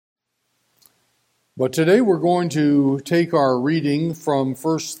But today we're going to take our reading from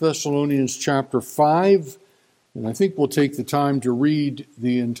 1 Thessalonians chapter 5, and I think we'll take the time to read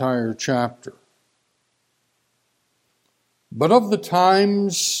the entire chapter. But of the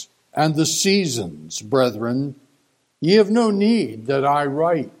times and the seasons, brethren, ye have no need that I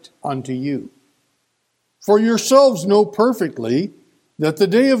write unto you. For yourselves know perfectly that the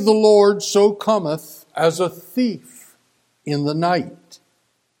day of the Lord so cometh as a thief in the night.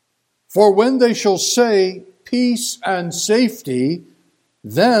 For when they shall say, peace and safety,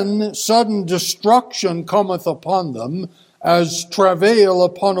 then sudden destruction cometh upon them, as travail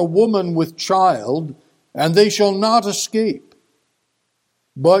upon a woman with child, and they shall not escape.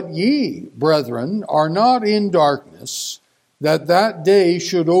 But ye, brethren, are not in darkness, that that day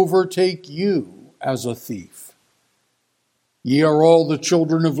should overtake you as a thief. Ye are all the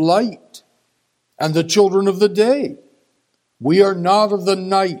children of light, and the children of the day. We are not of the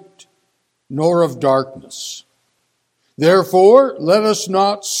night, nor of darkness. Therefore, let us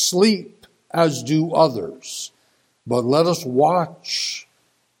not sleep as do others, but let us watch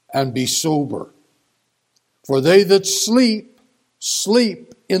and be sober. For they that sleep,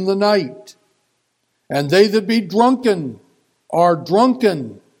 sleep in the night, and they that be drunken are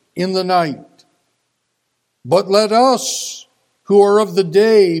drunken in the night. But let us, who are of the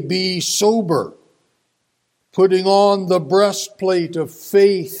day, be sober, putting on the breastplate of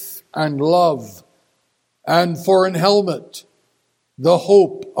faith and love, and for an helmet, the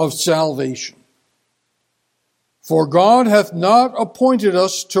hope of salvation. For God hath not appointed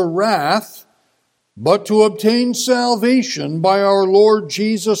us to wrath, but to obtain salvation by our Lord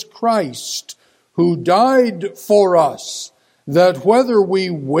Jesus Christ, who died for us, that whether we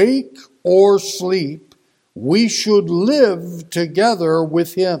wake or sleep, we should live together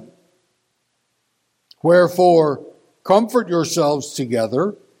with him. Wherefore, comfort yourselves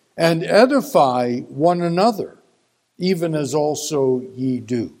together, and edify one another, even as also ye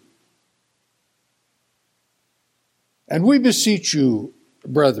do. And we beseech you,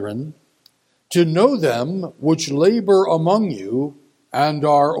 brethren, to know them which labor among you, and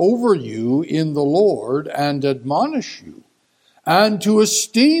are over you in the Lord, and admonish you, and to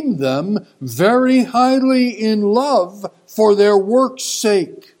esteem them very highly in love for their work's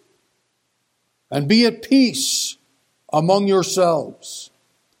sake. And be at peace among yourselves.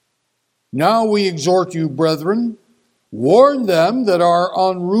 Now we exhort you, brethren, warn them that are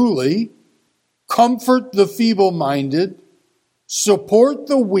unruly, comfort the feeble-minded, support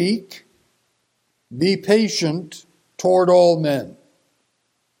the weak, be patient toward all men.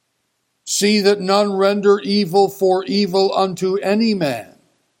 See that none render evil for evil unto any man,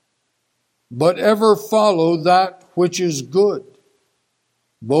 but ever follow that which is good,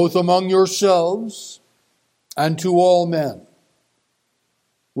 both among yourselves and to all men.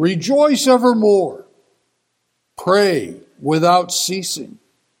 Rejoice evermore. Pray without ceasing.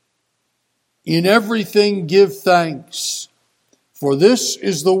 In everything give thanks, for this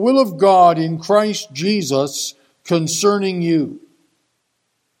is the will of God in Christ Jesus concerning you.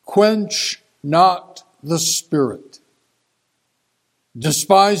 Quench not the spirit.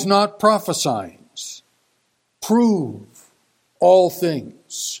 Despise not prophesying. Prove all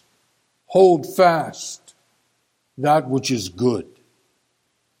things. Hold fast that which is good.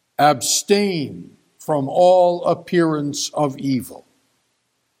 Abstain from all appearance of evil.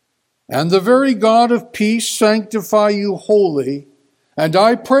 And the very God of peace sanctify you wholly. And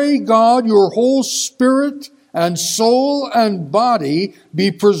I pray God your whole spirit and soul and body be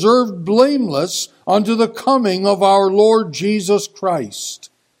preserved blameless unto the coming of our Lord Jesus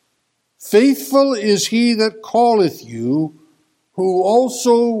Christ. Faithful is he that calleth you, who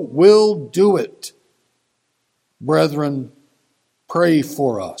also will do it. Brethren, pray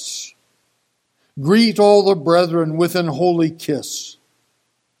for us. Greet all the brethren with an holy kiss.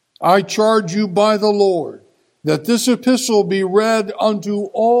 I charge you by the Lord that this epistle be read unto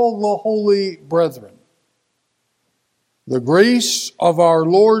all the holy brethren. The grace of our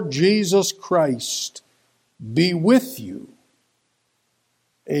Lord Jesus Christ be with you.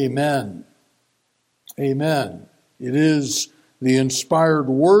 Amen. Amen. It is the inspired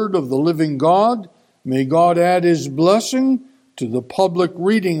word of the living God. May God add his blessing to the public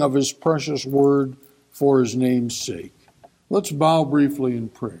reading of his precious word for his name's sake. Let's bow briefly in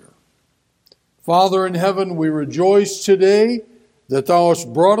prayer. Father in heaven, we rejoice today that thou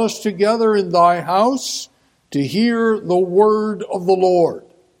hast brought us together in thy house to hear the word of the Lord.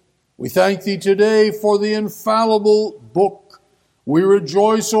 We thank thee today for the infallible book. We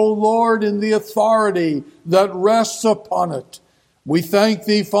rejoice, O Lord, in the authority that rests upon it. We thank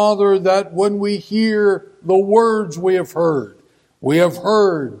thee, Father, that when we hear the words we have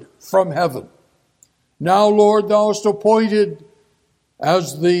heard from heaven. Now, Lord, thou hast appointed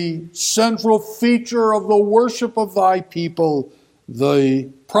as the central feature of the worship of thy people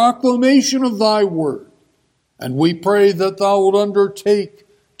the proclamation of thy word. And we pray that thou wilt undertake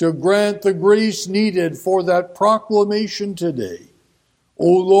to grant the grace needed for that proclamation today. O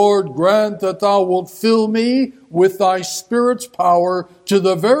Lord, grant that thou wilt fill me with thy Spirit's power to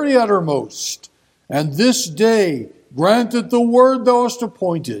the very uttermost. And this day, grant that the word thou hast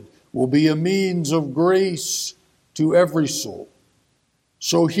appointed will be a means of grace to every soul.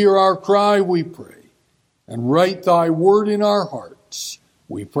 So hear our cry, we pray, and write thy word in our hearts.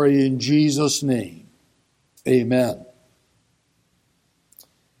 We pray in Jesus' name. Amen.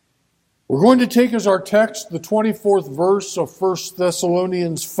 We're going to take as our text the 24th verse of 1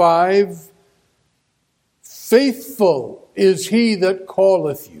 Thessalonians 5. Faithful is he that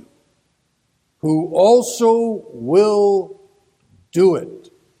calleth you, who also will do it.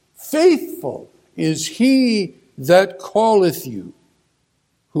 Faithful is he that calleth you,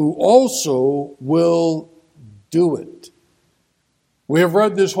 who also will do it. We have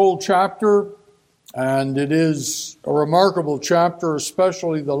read this whole chapter, and it is a remarkable chapter,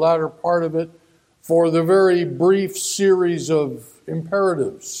 especially the latter part of it, for the very brief series of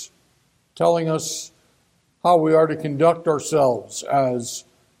imperatives telling us how we are to conduct ourselves as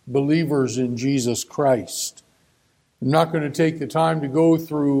believers in Jesus Christ. I'm not going to take the time to go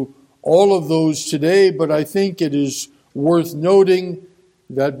through all of those today, but I think it is worth noting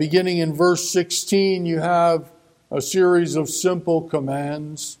that beginning in verse 16, you have a series of simple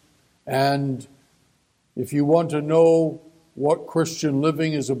commands. And if you want to know what Christian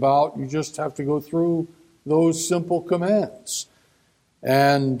living is about, you just have to go through those simple commands.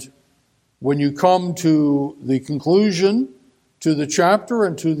 And when you come to the conclusion to the chapter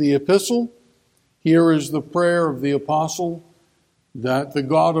and to the epistle, here is the prayer of the apostle, that the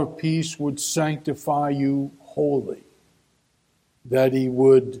God of peace would sanctify you wholly, that he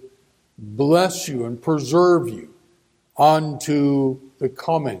would bless you and preserve you unto the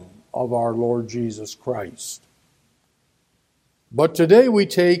coming of our Lord Jesus Christ. But today we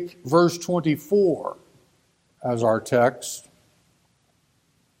take verse 24 as our text,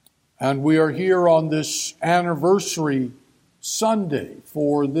 and we are here on this anniversary Sunday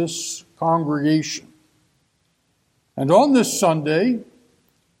for this congregation. And on this Sunday,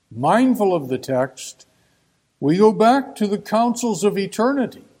 mindful of the text, we go back to the councils of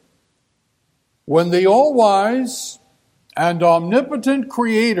eternity, when the all-wise and omnipotent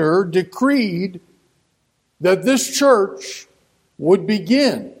Creator decreed that this church would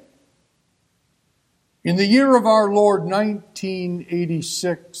begin in the year of our Lord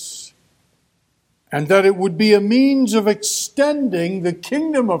 1986, and that it would be a means of extending the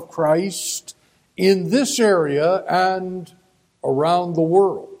kingdom of Christ in this area and around the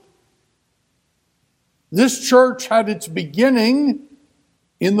world. This church had its beginning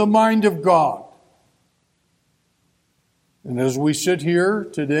in the mind of God. And as we sit here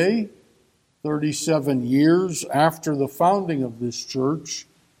today, 37 years after the founding of this church,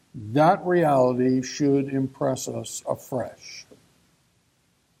 that reality should impress us afresh.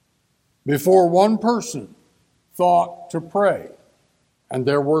 Before one person thought to pray, and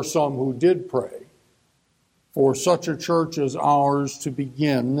there were some who did pray, for such a church as ours to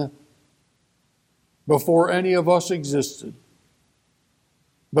begin, before any of us existed,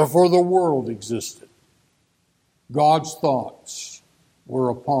 before the world existed, God's thoughts were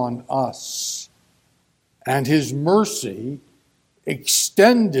upon us, and his mercy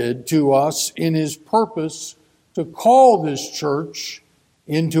extended to us in his purpose to call this church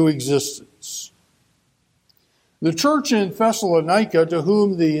into existence. The church in Thessalonica, to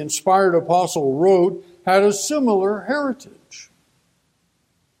whom the inspired apostle wrote, had a similar heritage,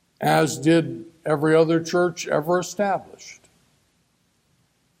 as did every other church ever established.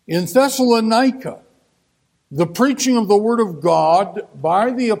 In Thessalonica, the preaching of the Word of God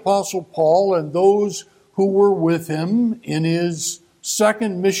by the Apostle Paul and those who were with him in his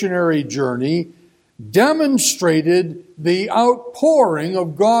second missionary journey demonstrated the outpouring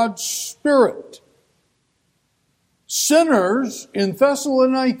of God's Spirit. Sinners in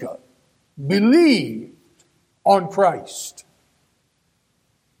Thessalonica believed on Christ,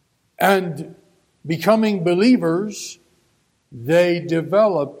 and becoming believers, they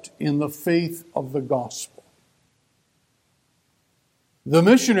developed in the faith of the gospel. The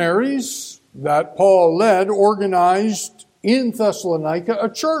missionaries that Paul led organized in Thessalonica a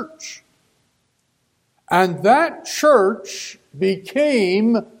church. And that church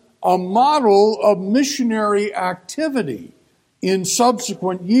became a model of missionary activity in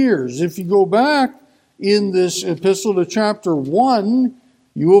subsequent years. If you go back in this epistle to chapter 1,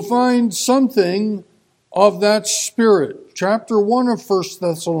 you will find something of that Spirit. Chapter 1 of 1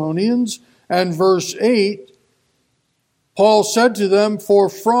 Thessalonians and verse 8, Paul said to them, "For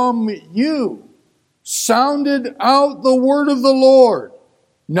from you sounded out the word of the Lord,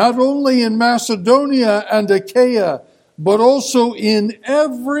 not only in Macedonia and Achaia, but also in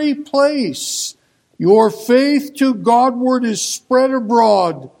every place. Your faith to Godward is spread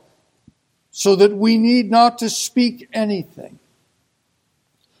abroad, so that we need not to speak anything.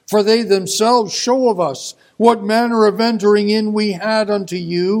 For they themselves show of us what manner of entering in we had unto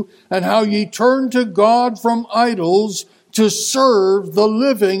you, and how ye turned to God from idols to serve the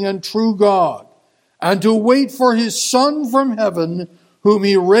living and true God, and to wait for his Son from heaven, whom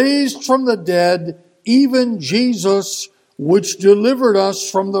he raised from the dead, even Jesus, which delivered us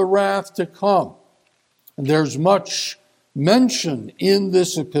from the wrath to come." And there's much mention in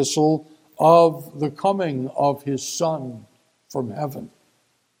this epistle of the coming of his Son from heaven.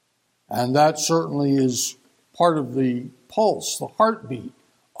 And that certainly is part of the pulse, the heartbeat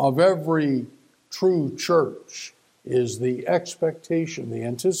of every true church, is the expectation, the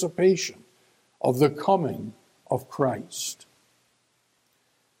anticipation of the coming of Christ.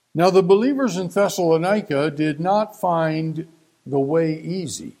 Now, the believers in Thessalonica did not find the way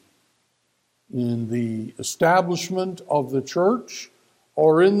easy in the establishment of the church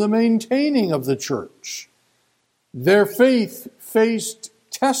or in the maintaining of the church. Their faith faced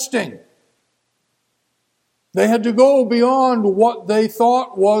testing. They had to go beyond what they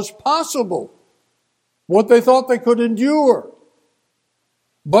thought was possible, what they thought they could endure.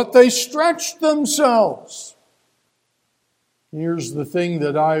 But they stretched themselves. Here's the thing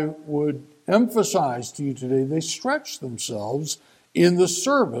that I would emphasize to you today. They stretched themselves in the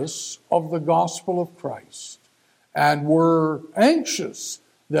service of the gospel of Christ and were anxious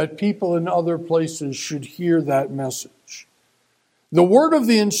that people in other places should hear that message. The word of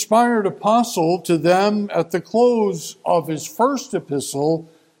the inspired apostle to them at the close of his first epistle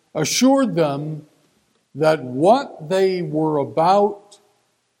assured them that what they were about,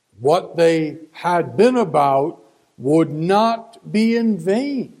 what they had been about, would not be in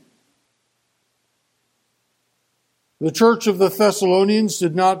vain. The church of the Thessalonians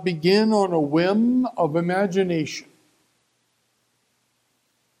did not begin on a whim of imagination.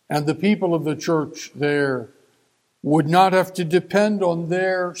 And the people of the church there would not have to depend on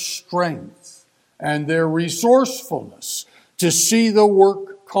their strength and their resourcefulness to see the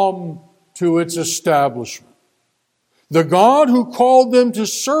work come to its establishment. The God who called them to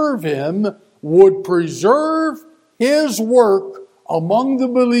serve him would preserve his work among the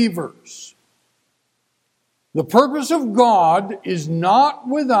believers. The purpose of God is not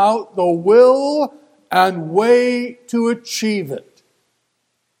without the will and way to achieve it.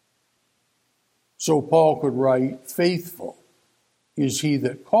 So Paul could write, "Faithful is he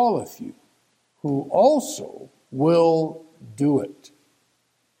that calleth you, who also will do it."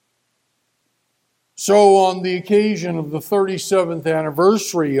 So on the occasion of the 37th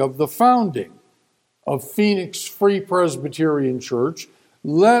anniversary of the founding of Phoenix Free Presbyterian Church,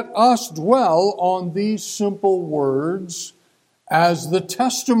 let us dwell on these simple words as the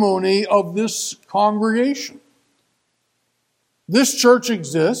testimony of this congregation. This church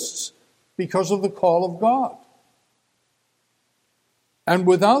exists because of the call of God. And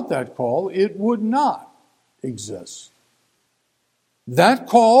without that call, it would not exist. That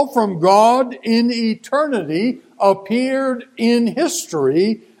call from God in eternity appeared in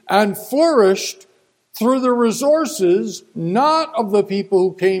history and flourished through the resources not of the people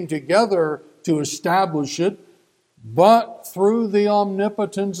who came together to establish it, but through the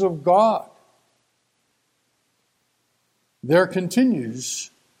omnipotence of God. There continues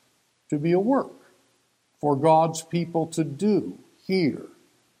to be a work for God's people to do here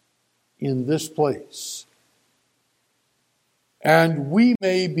in this place. And we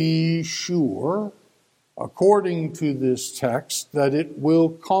may be sure, according to this text, that it will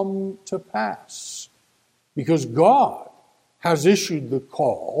come to pass. Because God has issued the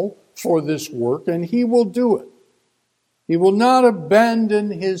call for this work, and he will do it. He will not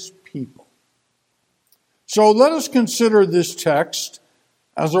abandon his people. So let us consider this text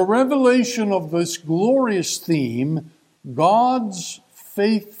as a revelation of this glorious theme, God's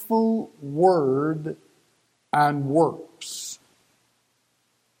faithful word and works.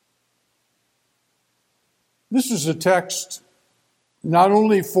 This is a text not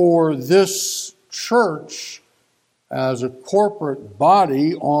only for this church as a corporate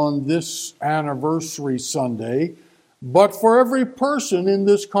body on this anniversary Sunday, but for every person in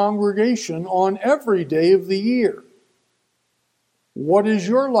this congregation on every day of the year. What is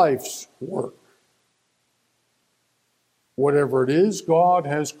your life's work? Whatever it is, God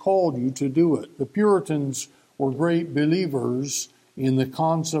has called you to do it. The Puritans were great believers in the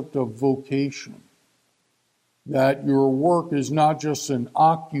concept of vocation, that your work is not just an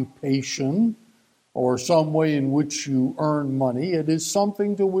occupation or some way in which you earn money. It is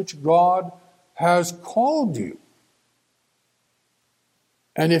something to which God has called you.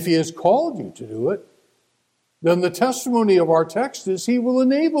 And if He has called you to do it, then the testimony of our text is He will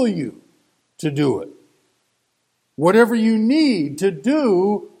enable you to do it. Whatever you need to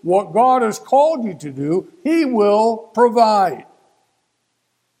do what God has called you to do, He will provide.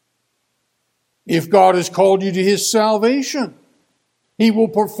 If God has called you to His salvation, He will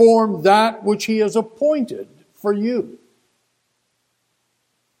perform that which He has appointed for you.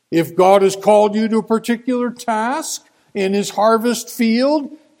 If God has called you to a particular task in His harvest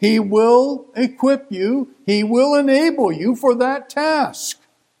field, He will equip you. He will enable you for that task.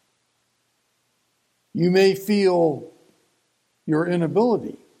 You may feel your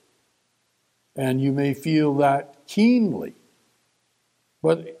inability, and you may feel that keenly.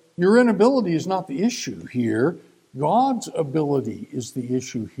 But your inability is not the issue here. God's ability is the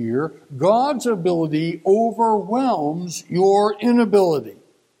issue here. God's ability overwhelms your inability.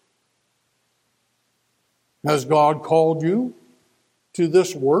 Has God called you to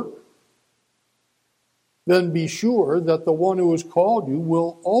this work? Then be sure that the one who has called you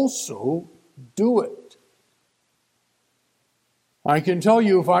will also do it. I can tell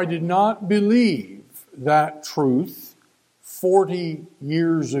you, if I did not believe that truth 40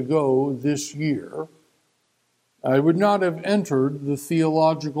 years ago this year, I would not have entered the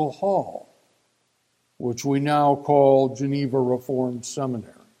theological hall, which we now call Geneva Reformed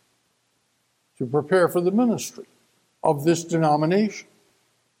Seminary, to prepare for the ministry of this denomination.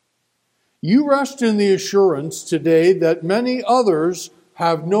 You rest in the assurance today that many others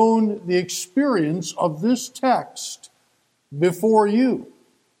have known the experience of this text before you.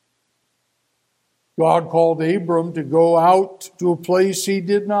 God called Abram to go out to a place he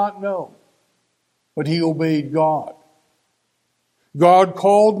did not know, but he obeyed God. God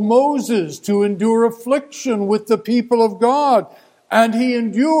called Moses to endure affliction with the people of God, and he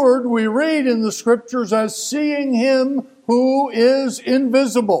endured, we read in the Scriptures, as seeing Him who is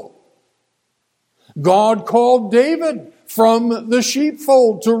invisible. God called David from the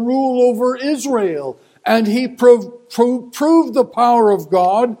sheepfold to rule over Israel, and he proved the power of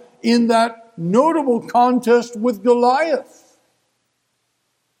God in that notable contest with Goliath.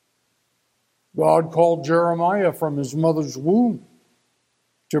 God called Jeremiah from his mother's womb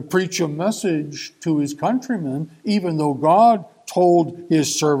to preach a message to his countrymen, even though God told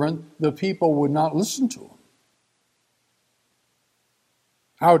his servant the people would not listen to him.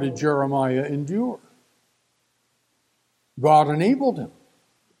 How did Jeremiah endure? God enabled him.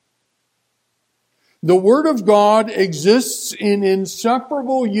 The Word of God exists in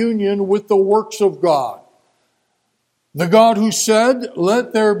inseparable union with the works of God. The God who said,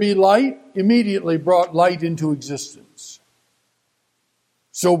 "Let there be light," immediately brought light into existence.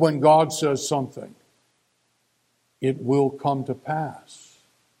 So when God says something, it will come to pass.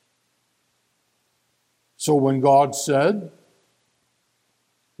 So when God said,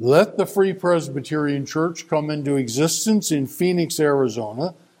 "Let the Free Presbyterian Church come into existence in Phoenix,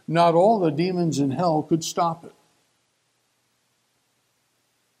 Arizona," not all the demons in hell could stop it.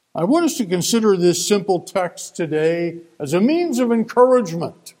 I want us to consider this simple text today as a means of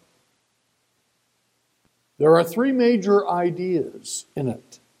encouragement. There are three major ideas in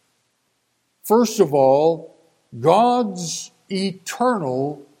it. First of all, God's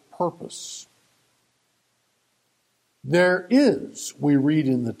eternal purpose. There is, we read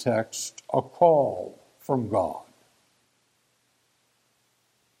in the text, a call from God.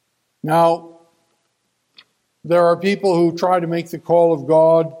 Now, there are people who try to make the call of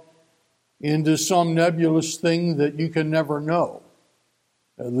God into some nebulous thing that you can never know,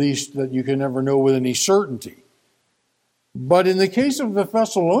 at least that you can never know with any certainty. But in the case of the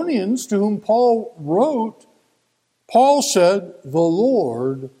Thessalonians, to whom Paul wrote, Paul said, "The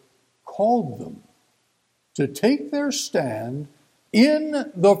Lord called them to take their stand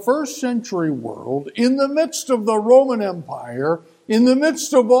in the first century world, in the midst of the Roman Empire, in the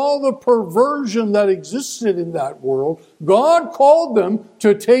midst of all the perversion that existed in that world. God called them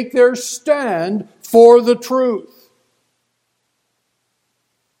to take their stand for the truth."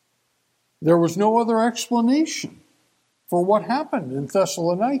 There was no other explanation for what happened in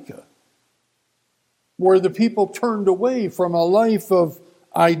Thessalonica, where the people turned away from a life of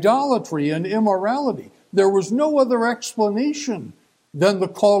idolatry and immorality. There was no other explanation than the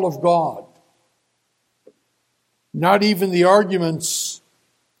call of God. Not even the arguments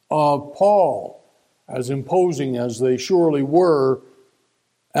of Paul as imposing as they surely were,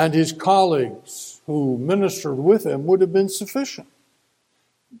 and his colleagues who ministered with him would have been sufficient.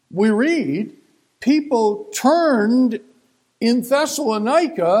 We read, people turned in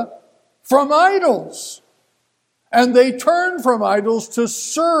Thessalonica from idols. And they turned from idols to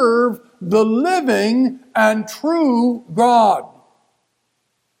serve the living and true God.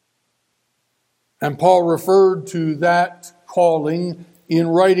 And Paul referred to that calling in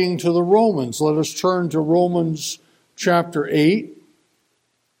writing to the Romans. Let us turn to Romans chapter 8.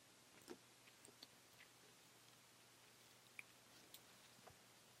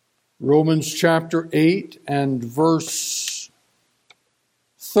 Romans chapter 8 and verse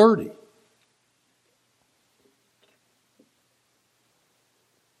 30.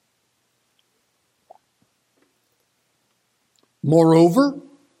 Moreover,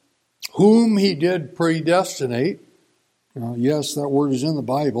 whom he did predestinate, yes, that word is in the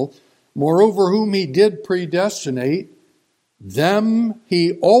Bible. Moreover, whom he did predestinate, them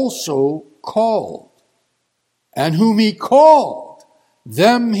he also called. And whom he called,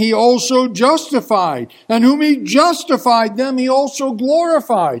 them he also justified. And whom he justified, them he also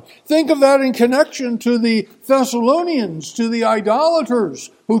glorified. Think of that in connection to the Thessalonians, to the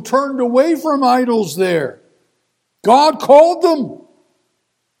idolaters who turned away from idols there. God called them,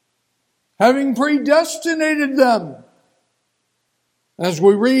 having predestinated them. As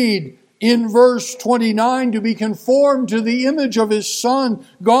we read in verse 29, to be conformed to the image of his Son,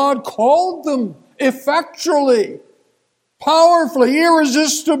 God called them effectually, powerfully,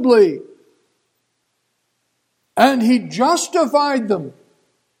 irresistibly. And he justified them.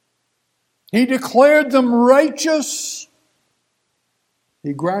 He declared them righteous.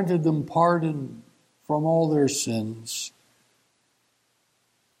 He granted them pardon from all their sins.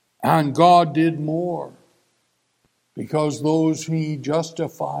 And God did more, because those he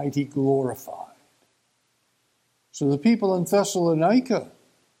justified, he glorified. So the people in Thessalonica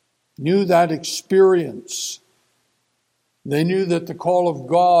knew that experience. They knew that the call of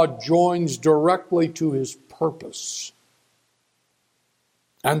God joins directly to his purpose.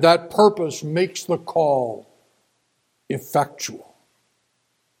 And that purpose makes the call effectual,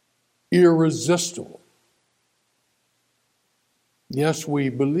 irresistible. Yes, we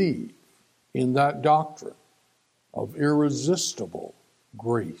believe in that doctrine of irresistible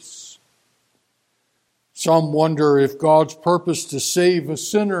grace. Some wonder if God's purpose to save a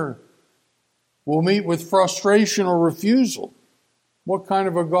sinner will meet with frustration or refusal. What kind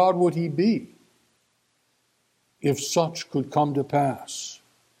of a God would he be if such could come to pass?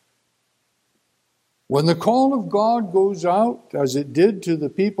 When the call of God goes out, as it did to the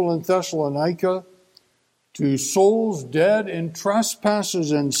people in Thessalonica, to souls dead in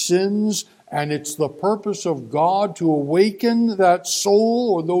trespasses and sins, and it's the purpose of God to awaken that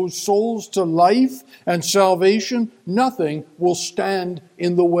soul or those souls to life and salvation, nothing will stand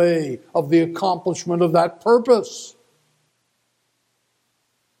in the way of the accomplishment of that purpose.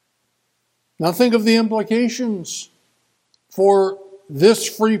 Now think of the implications for this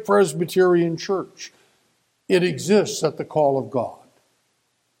Free Presbyterian Church. It exists at the call of God.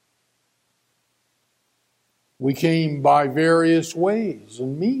 We came by various ways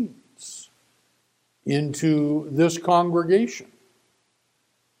and means into this congregation.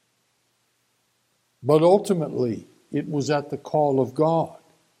 But ultimately, it was at the call of God.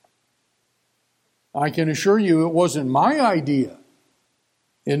 I can assure you it wasn't my idea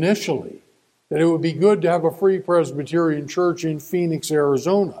initially that it would be good to have a Free Presbyterian Church in Phoenix,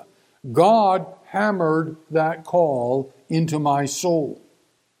 Arizona. God hammered that call into my soul.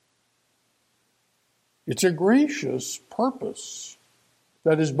 It's a gracious purpose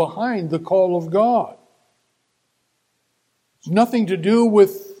that is behind the call of God. It's nothing to do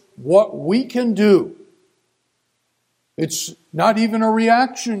with what we can do. It's not even a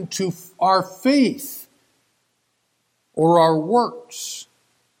reaction to our faith or our works.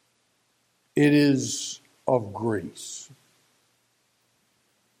 It is of grace.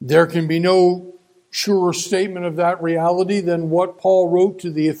 There can be no surer statement of that reality than what Paul wrote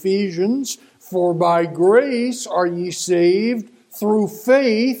to the Ephesians. For by grace are ye saved through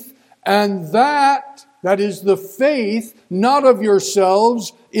faith, and that is the faith, not of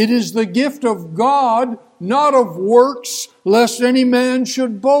yourselves. It is the gift of God, not of works, lest any man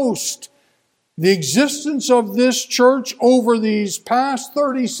should boast. The existence of this church over these past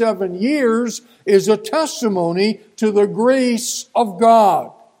 37 years is a testimony to the grace of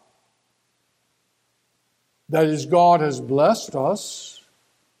God. That is, God has blessed us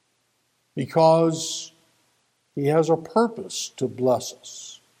because he has a purpose to bless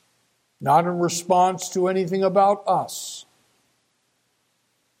us, not in response to anything about us.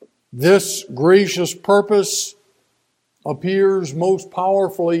 This gracious purpose appears most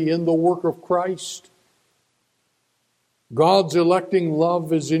powerfully in the work of Christ. God's electing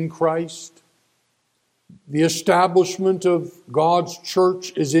love is in Christ. The establishment of God's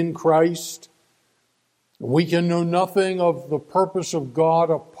church is in Christ. We can know nothing of the purpose of God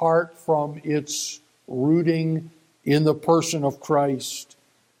apart from its rooting in the person of Christ.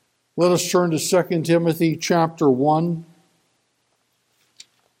 Let us turn to 2 Timothy chapter 1.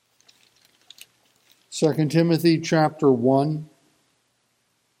 2 Timothy chapter 1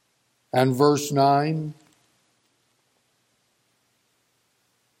 and verse 9.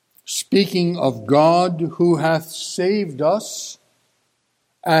 Speaking of God who hath saved us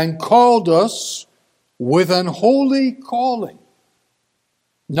and called us with an holy calling,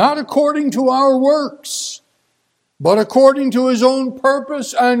 not according to our works, but according to his own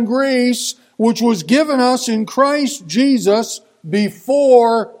purpose and grace, which was given us in Christ Jesus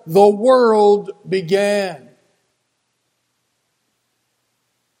before the world began.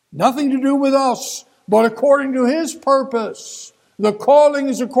 Nothing to do with us, but according to his purpose. The calling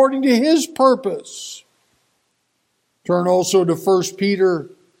is according to his purpose. Turn also to 1 Peter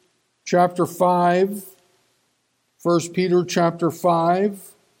chapter 5. 1 Peter chapter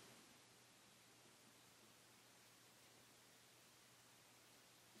 5.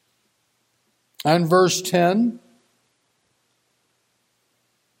 And verse 10.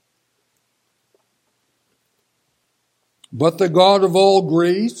 But the God of all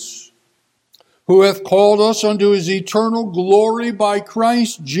grace, who hath called us unto his eternal glory by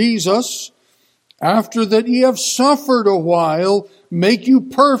Christ Jesus, after that ye have suffered a while, make you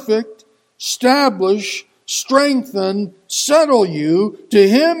perfect, establish, strengthen, settle you. To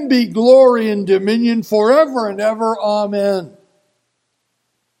him be glory and dominion forever and ever. Amen.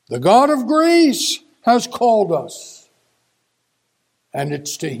 The God of grace has called us, and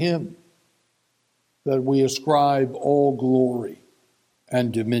it's to him that we ascribe all glory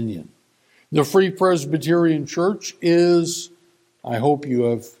and dominion. The Free Presbyterian Church is, I hope you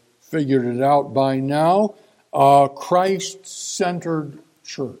have figured it out by now, a Christ-centered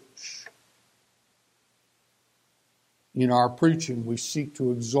church. In our preaching, we seek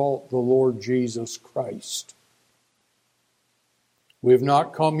to exalt the Lord Jesus Christ. We have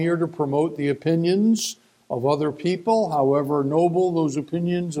not come here to promote the opinions of other people, however noble those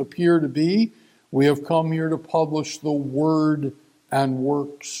opinions appear to be. We have come here to publish the word and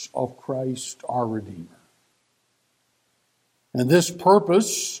works of Christ our Redeemer. And this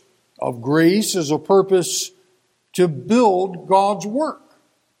purpose of grace is a purpose to build God's work.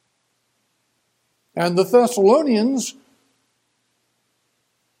 And the Thessalonians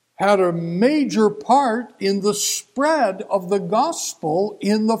had a major part in the spread of the gospel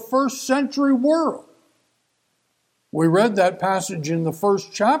in the first century world. We read that passage in the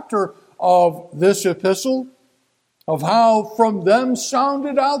first chapter of this epistle, of how from them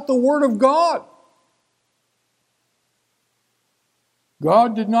sounded out the word of God.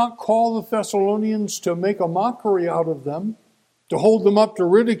 God did not call the Thessalonians to make a mockery out of them, to hold them up to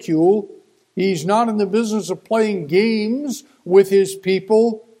ridicule. He's not in the business of playing games with his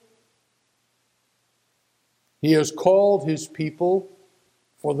people. He has called his people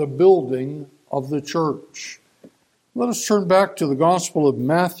for the building of the church. Let us turn back to the Gospel of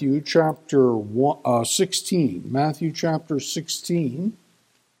Matthew chapter 16. Matthew chapter 16.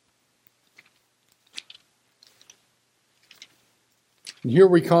 And here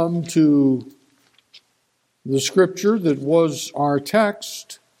we come to the scripture that was our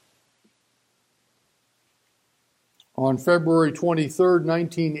text on February 23rd,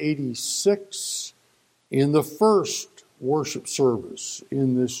 1986, in the first worship service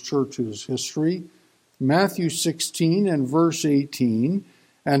in this church's history. Matthew 16 and verse 18,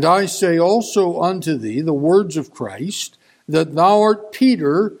 And I say also unto thee the words of Christ, that thou art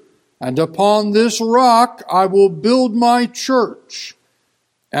Peter, and upon this rock I will build my church,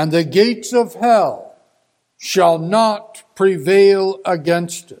 and the gates of hell shall not prevail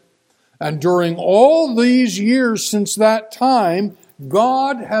against it. And during all these years since that time,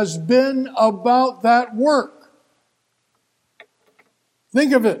 God has been about that work.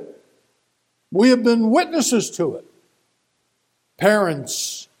 Think of it. We have been witnesses to it.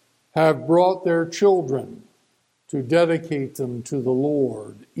 Parents have brought their children to dedicate them to the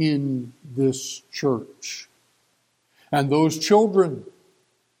Lord in this church. And those children,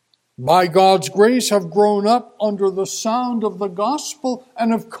 by God's grace, have grown up under the sound of the gospel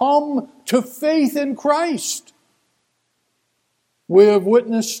and have come to faith in Christ. We have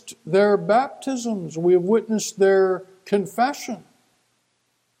witnessed their baptisms. We have witnessed their confession.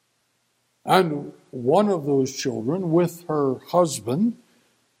 And one of those children, with her husband,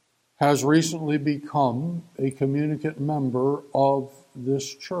 has recently become a communicant member of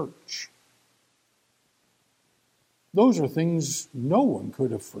this church. Those are things no one could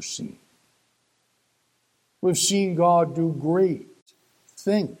have foreseen. We've seen God do great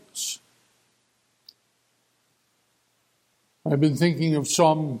things. I've been thinking of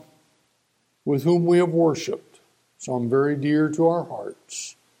some with whom we have worshiped, some very dear to our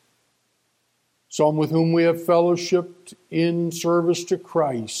hearts, some with whom we have fellowshiped in service to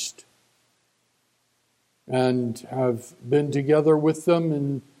Christ and have been together with them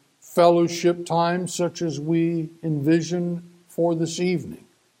in fellowship times such as we envision for this evening.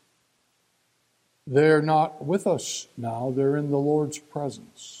 They're not with us now. They're in the Lord's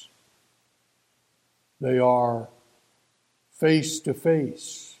presence. They are face to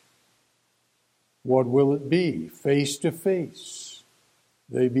face. What will it be? Face to face.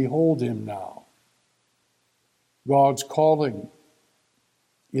 They behold him now. God's calling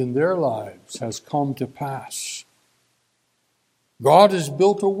in their lives has come to pass. God has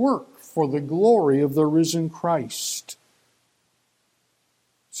built a work for the glory of the risen Christ.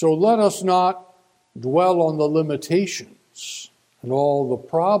 So let us not dwell on the limitations and all the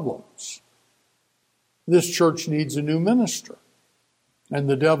problems. This church needs a new minister, and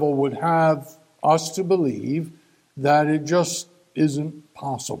the devil would have us to believe that it just isn't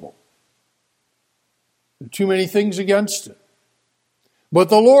possible. There are too many things against it. But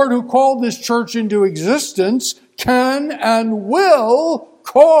the Lord who called this church into existence can and will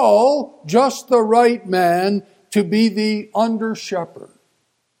call just the right man to be the under-shepherd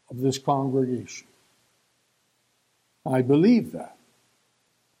of this congregation. I believe that.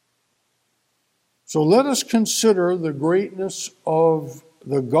 So let us consider the greatness of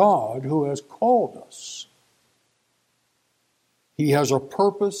the God who has called us. He has a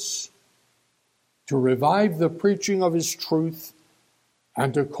purpose to revive the preaching of his truth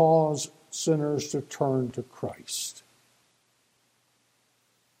and to cause sinners to turn to Christ.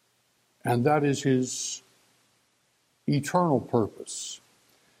 And that is his eternal purpose.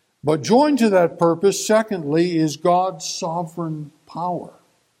 But joined to that purpose, secondly, is God's sovereign power.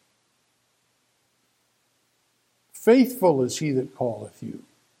 Faithful is he that calleth you,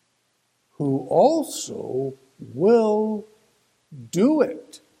 who also will do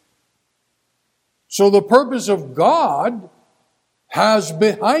it. So the purpose of God has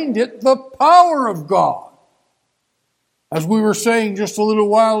behind it the power of God. As we were saying just a little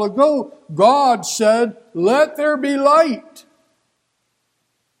while ago, God said, "Let there be light."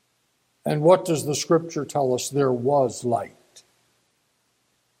 And what does the Scripture tell us? There was light.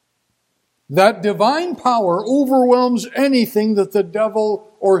 That divine power overwhelms anything that the devil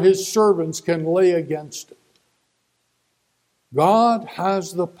or his servants can lay against it. God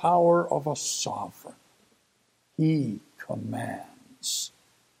has the power of a sovereign. He commands,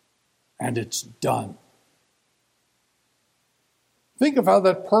 and it's done. Think of how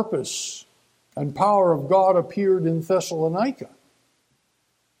that purpose and power of God appeared in Thessalonica.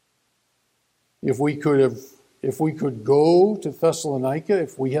 If we could go to Thessalonica,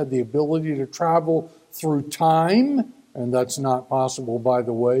 if we had the ability to travel through time, and that's not possible, by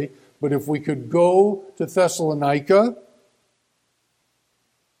the way, but if we could go to Thessalonica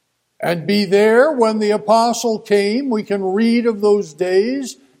and be there when the apostle came, we can read of those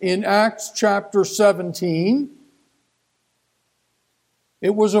days in Acts chapter 17.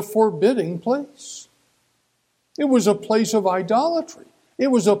 It was a forbidding place. It was a place of idolatry. It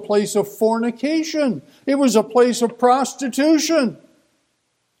was a place of fornication. It was a place of prostitution.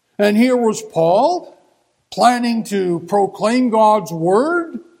 And here was Paul planning to proclaim God's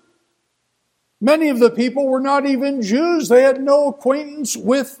word. Many of the people were not even Jews. They had no acquaintance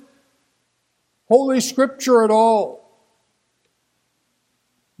with Holy Scripture at all.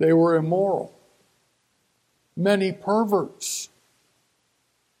 They were immoral. Many perverts.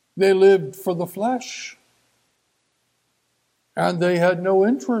 They lived for the flesh. And they had no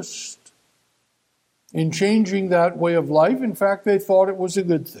interest in changing that way of life. In fact, they thought it was a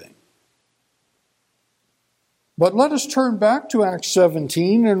good thing. But let us turn back to Acts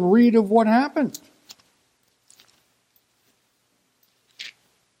 17 and read of what happened.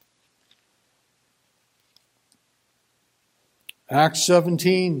 Acts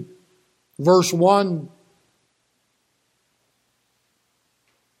 17, verse 1.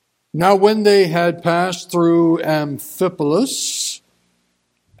 Now when they had passed through Amphipolis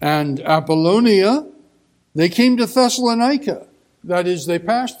and Apollonia, they came to Thessalonica. That is, they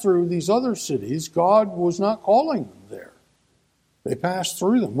passed through these other cities. God was not calling them there. They passed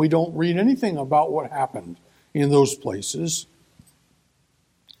through them. We don't read anything about what happened in those places.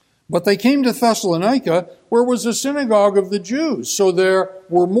 But they came to Thessalonica, where was a synagogue of the Jews. So there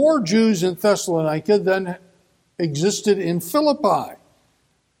were more Jews in Thessalonica than existed in Philippi.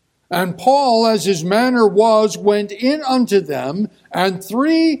 And Paul, as his manner was, went in unto them, and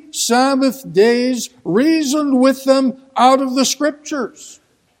 3 Sabbath days reasoned with them out of the Scriptures,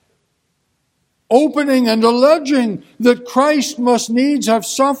 opening and alleging that Christ must needs have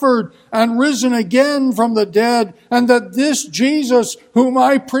suffered and risen again from the dead, and that this Jesus whom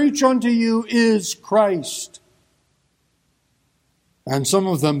I preach unto you is Christ. And some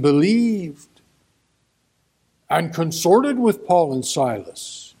of them believed and consorted with Paul and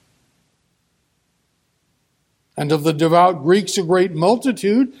Silas. And of the devout Greeks a great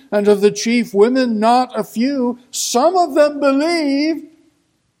multitude, and of the chief women not a few. Some of them believed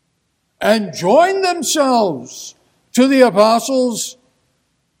and joined themselves to the apostles.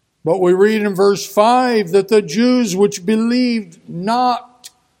 But we read in verse 5 that the Jews which believed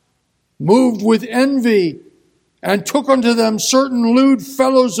not, moved with envy, and took unto them certain lewd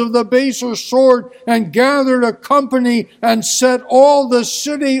fellows of the baser sort, and gathered a company, and set all the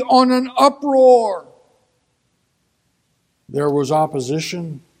city on an uproar. There was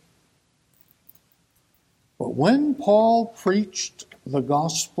opposition. But when Paul preached the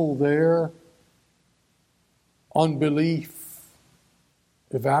gospel there, unbelief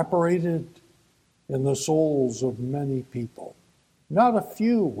evaporated in the souls of many people. Not a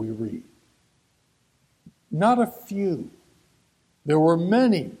few, we read. Not a few. There were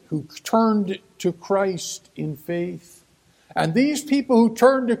many who turned to Christ in faith. And these people who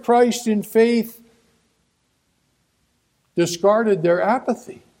turned to Christ in faith discarded their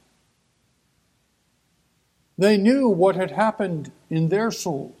apathy. They knew what had happened in their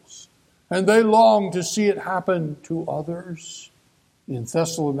souls, and they longed to see it happen to others in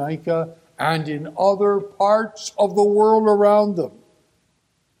Thessalonica and in other parts of the world around them.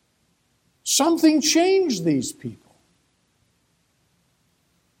 Something changed these people.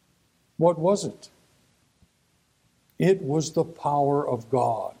 What was it? It was the power of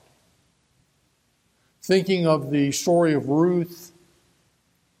God. Thinking of the story of Ruth,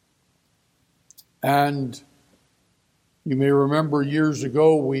 and you may remember years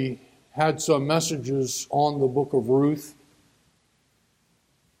ago we had some messages on the book of Ruth.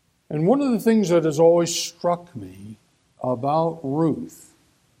 And one of the things that has always struck me about Ruth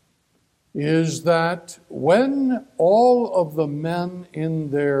is that when all of the men in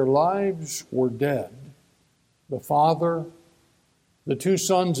their lives were dead, the father, the 2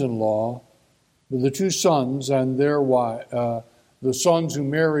 sons-in-law, the 2 sons and their wife, the sons who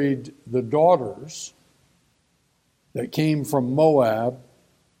married the daughters that came from Moab,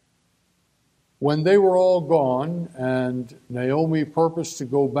 when they were all gone and Naomi purposed to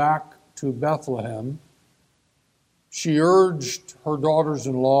go back to Bethlehem, she urged her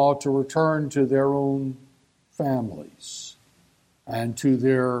daughters-in-law to return to their own families and to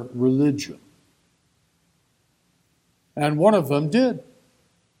their religion. And one of them did.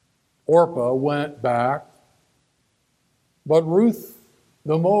 Orpah went back, but Ruth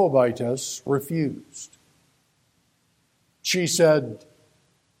the Moabitess refused. She said,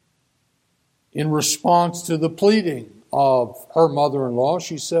 in response to the pleading of her mother-in-law,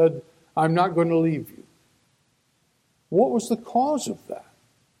 she said, I'm not going to leave you. What was the cause of that?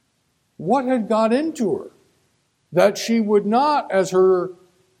 What had got into her that she would not, as her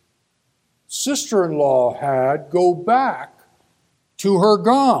sister-in-law had, go back to her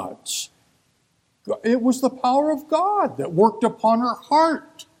gods? It was the power of God that worked upon her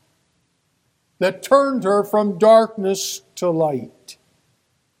heart, that turned her from darkness to light.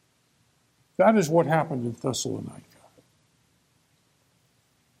 That is what happened in Thessalonica.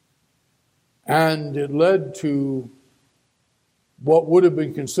 And it led to what would have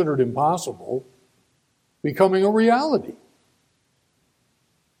been considered impossible becoming a reality.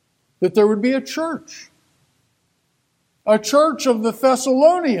 That there would be a church of the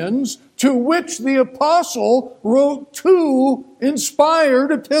Thessalonians, to which the apostle wrote 2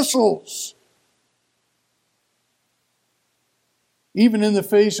 inspired epistles. Even in the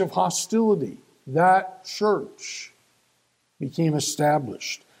face of hostility, that church became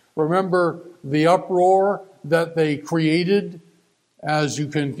established. Remember the uproar that they created, as you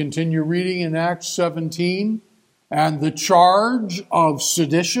can continue reading in Acts 17, and the charge of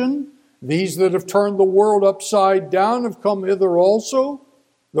sedition. These that have turned the world upside down have come hither also.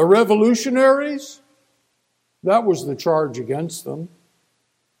 The revolutionaries, that was the charge against them.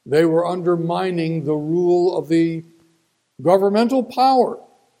 They were undermining the rule of the governmental power.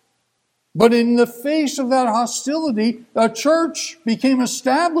 But in the face of that hostility, a church became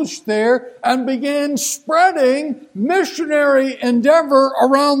established there and began spreading missionary endeavor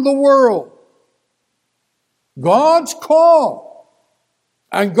around the world. God's call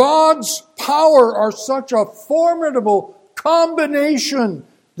and God's power are such a formidable combination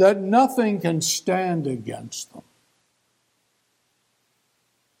that nothing can stand against them.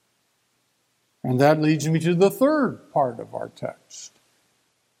 And that leads me to the third part of our text.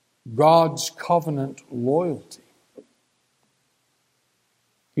 God's covenant loyalty.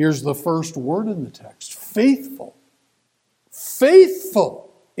 Here's the first word in the text. Faithful.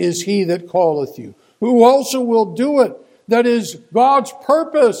 Faithful is he that calleth you, who also will do it. That is, God's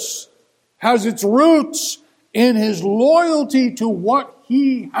purpose has its roots in his loyalty to what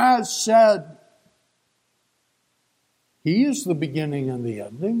he has said. He is the beginning and the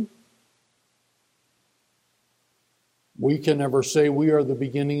ending. We can never say we are the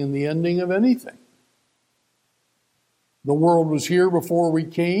beginning and the ending of anything. The world was here before we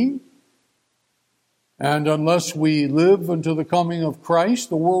came, and unless we live until the coming of Christ,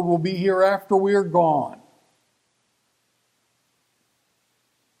 the world will be here after we are gone.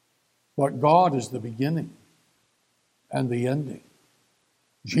 But God is the beginning and the ending.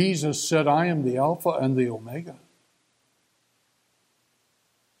 Jesus said, I am the Alpha and the Omega.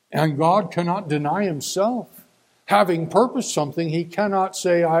 And God cannot deny himself. Having purposed something, he cannot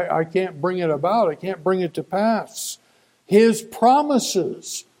say, I can't bring it about, I can't bring it to pass. His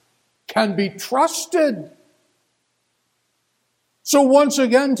promises can be trusted. So once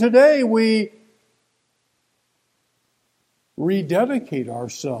again today, we rededicate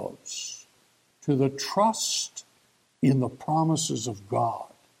ourselves to the trust in the promises of God.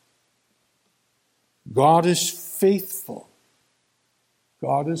 God is faithful.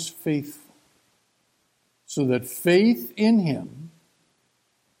 God is faithful. So that faith in him,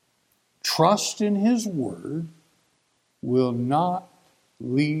 trust in his word, will not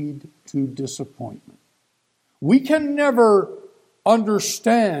lead to disappointment. We can never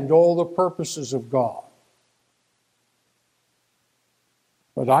understand all the purposes of God.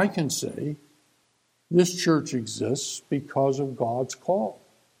 But I can say this church exists because of God's call.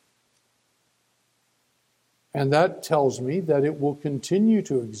 And that tells me that it will continue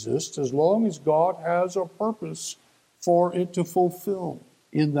to exist as long as God has a purpose for it to fulfill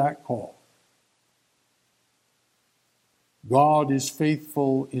in that call. God is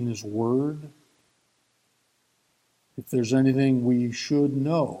faithful in his word. If there's anything we should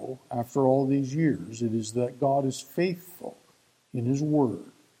know after all these years, it is that God is faithful in his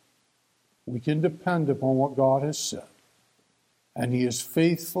word. We can depend upon what God has said. And he is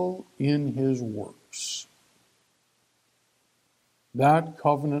faithful in his works. That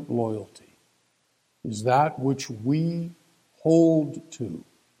covenant loyalty is that which we hold to,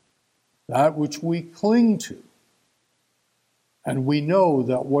 that which we cling to. And we know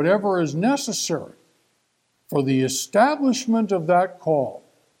that whatever is necessary for the establishment of that call,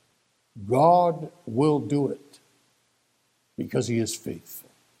 God will do it because he is faithful.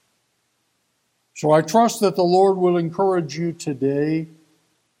 So I trust that the Lord will encourage you today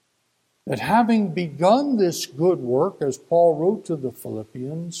that having begun this good work, as Paul wrote to the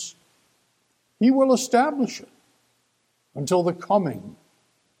Philippians, he will establish it until the coming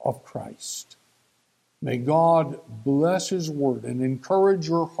of Christ. May God bless his word and encourage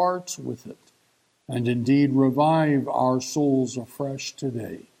your hearts with it, and indeed revive our souls afresh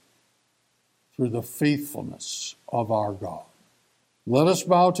today through the faithfulness of our God. Let us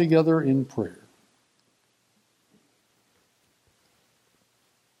bow together in prayer.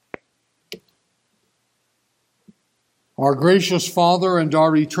 Our gracious Father and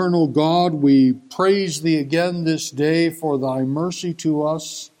our eternal God, we praise thee again this day for thy mercy to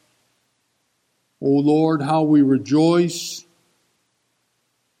us. O Lord, how we rejoice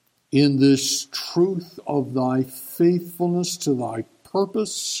in this truth of thy faithfulness to thy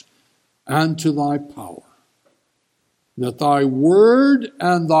purpose and to thy power. That thy word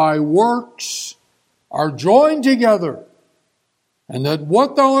and thy works are joined together, and that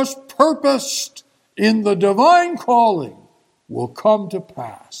what thou hast purposed in the divine calling will come to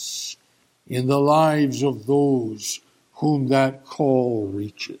pass in the lives of those whom that call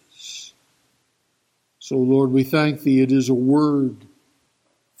reaches. So, Lord, we thank thee. It is a word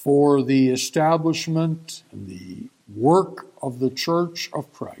for the establishment and the work of the Church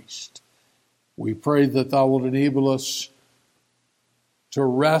of Christ. We pray that thou wilt enable us to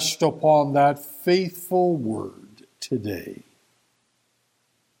rest upon that faithful word today.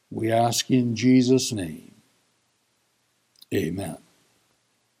 We ask in Jesus' name. Amen.